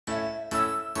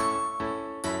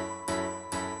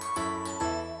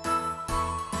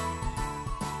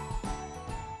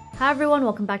Hi everyone,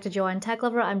 welcome back to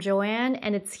JoanneTechLover. I'm Joanne,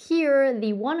 and it's here,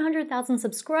 the 100,000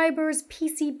 subscribers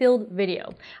PC build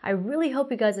video. I really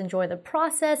hope you guys enjoy the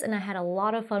process, and I had a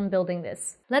lot of fun building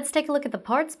this. Let's take a look at the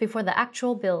parts before the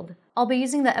actual build. I'll be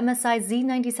using the MSI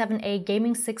Z97A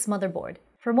Gaming 6 motherboard.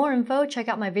 For more info, check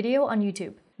out my video on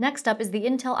YouTube. Next up is the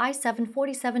Intel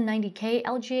i7-4790K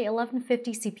LGA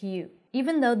 1150 CPU.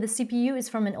 Even though the CPU is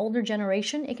from an older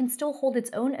generation, it can still hold its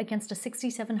own against a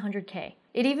 6700K.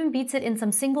 It even beats it in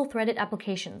some single-threaded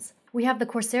applications. We have the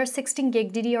Corsair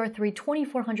 16GB DDR3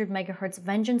 2400MHz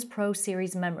Vengeance Pro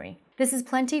series memory. This is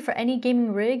plenty for any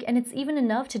gaming rig, and it's even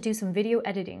enough to do some video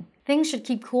editing. Things should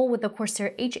keep cool with the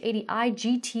Corsair HX850i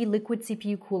GT liquid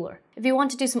CPU cooler. If you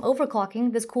want to do some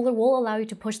overclocking, this cooler will allow you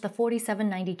to push the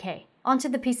 4790K. Onto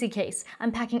the PC case,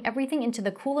 I'm packing everything into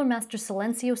the Cooler Master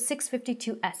Silencio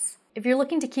 652S. If you're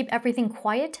looking to keep everything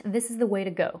quiet, this is the way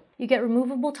to go. You get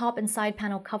removable top and side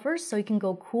panel covers so you can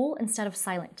go cool instead of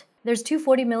silent. There's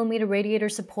 240mm radiator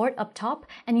support up top,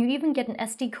 and you even get an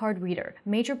SD card reader,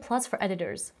 major plus for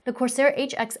editors. The Corsair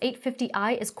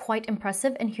HX850i is quite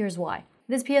impressive, and here's why.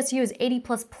 This PSU is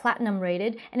 80+ platinum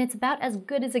rated, and it's about as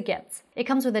good as it gets. It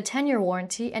comes with a 10-year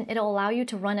warranty, and it'll allow you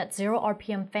to run at 0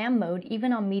 RPM fan mode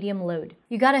even on medium load.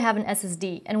 You gotta have an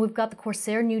SSD, and we've got the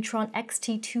Corsair Neutron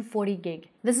XT 240GB.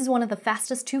 This is one of the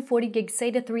fastest 240GB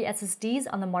SATA 3 SSDs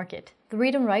on the market. The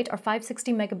read and write are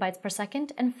 560 MB per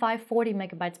second and 540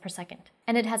 MB per second.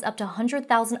 And it has up to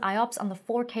 100,000 IOPS on the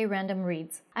 4K random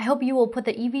reads. I hope you will put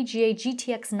the EVGA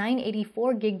GTX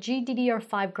 984GB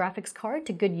GDDR5 graphics card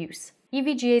to good use.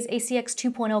 EVGA's ACX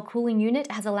 2.0 cooling unit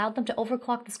has allowed them to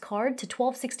overclock this card to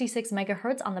 1266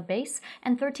 MHz on the base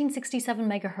and 1367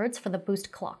 MHz for the boost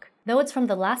clock. Though it's from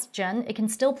the last gen, it can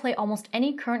still play almost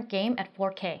any current game at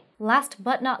 4K. Last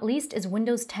but not least is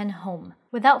Windows 10 Home.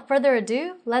 Without further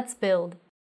ado, let's build.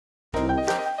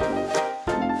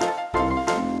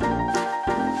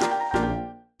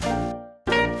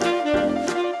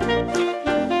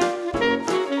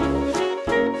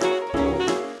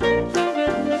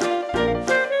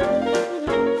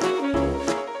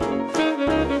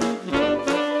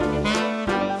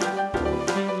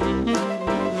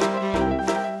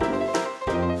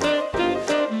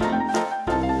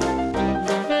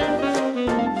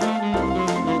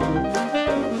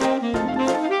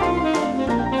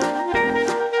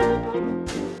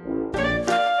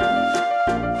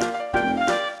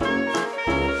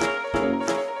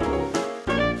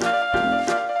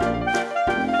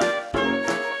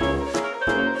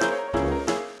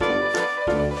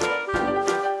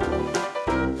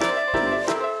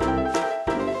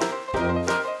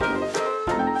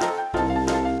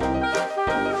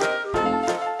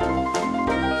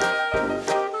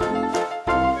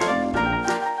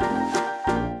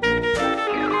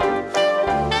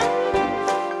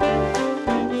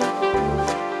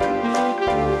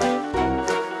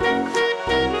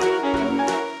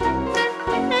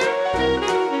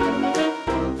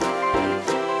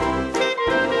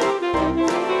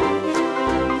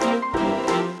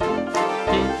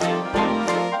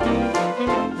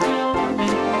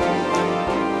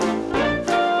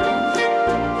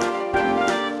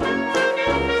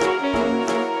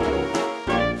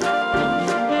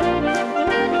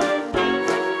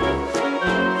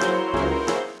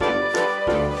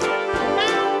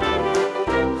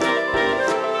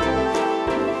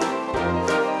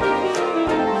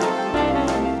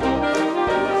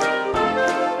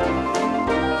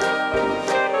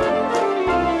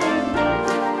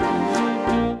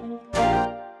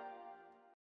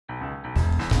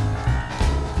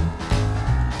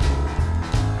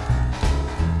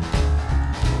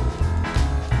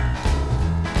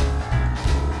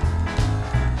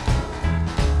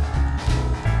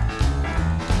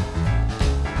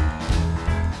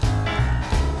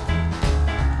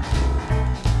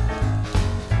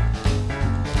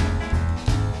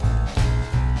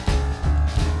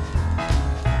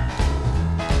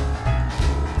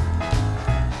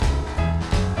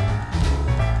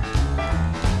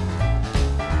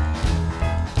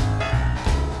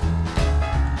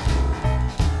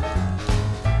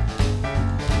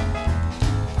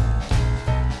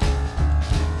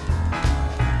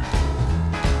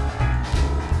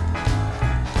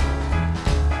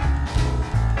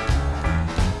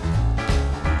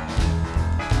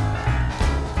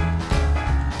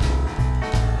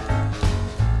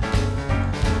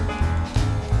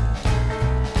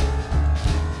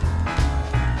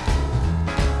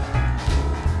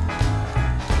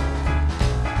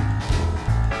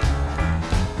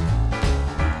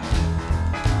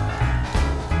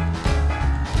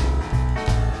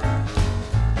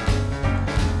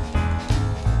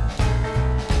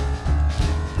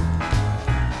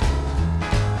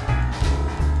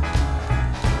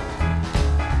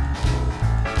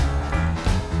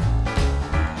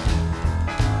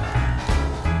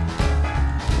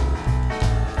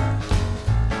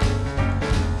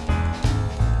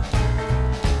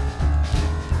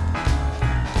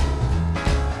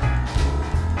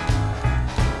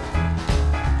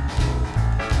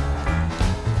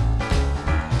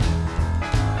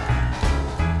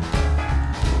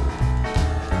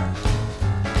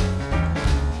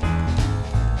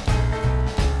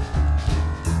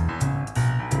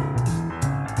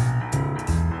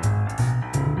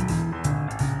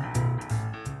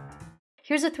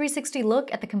 Here's a 360 look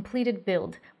at the completed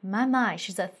build. My,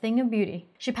 she's a thing of beauty.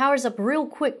 She powers up real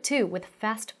quick too with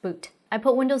fast boot. I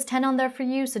put Windows 10 on there for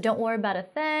you, so don't worry about a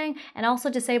thing, and also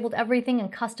disabled everything in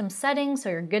custom settings, so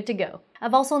you're good to go.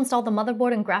 I've also installed the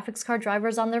motherboard and graphics card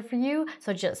drivers on there for you,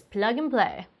 so just plug and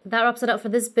play. That wraps it up for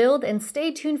this build, and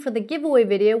stay tuned for the giveaway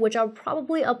video, which I'll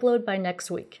probably upload by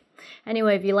next week.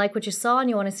 Anyway, if you like what you saw and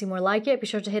you want to see more like it, be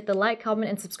sure to hit the like, comment,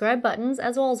 and subscribe buttons,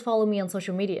 as well as follow me on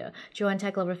social media.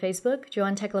 JoanneTechLover Facebook,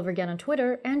 JoanneTechLover again on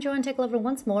Twitter, and JoanneTechLover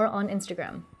once more on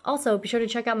Instagram. Also, be sure to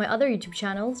check out my other YouTube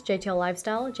channels, JTL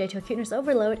Lifestyle, JTL Cuteness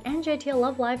Overload, and JTL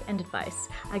Love Life and Advice.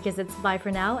 I guess it's bye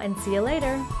for now, and see you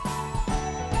later!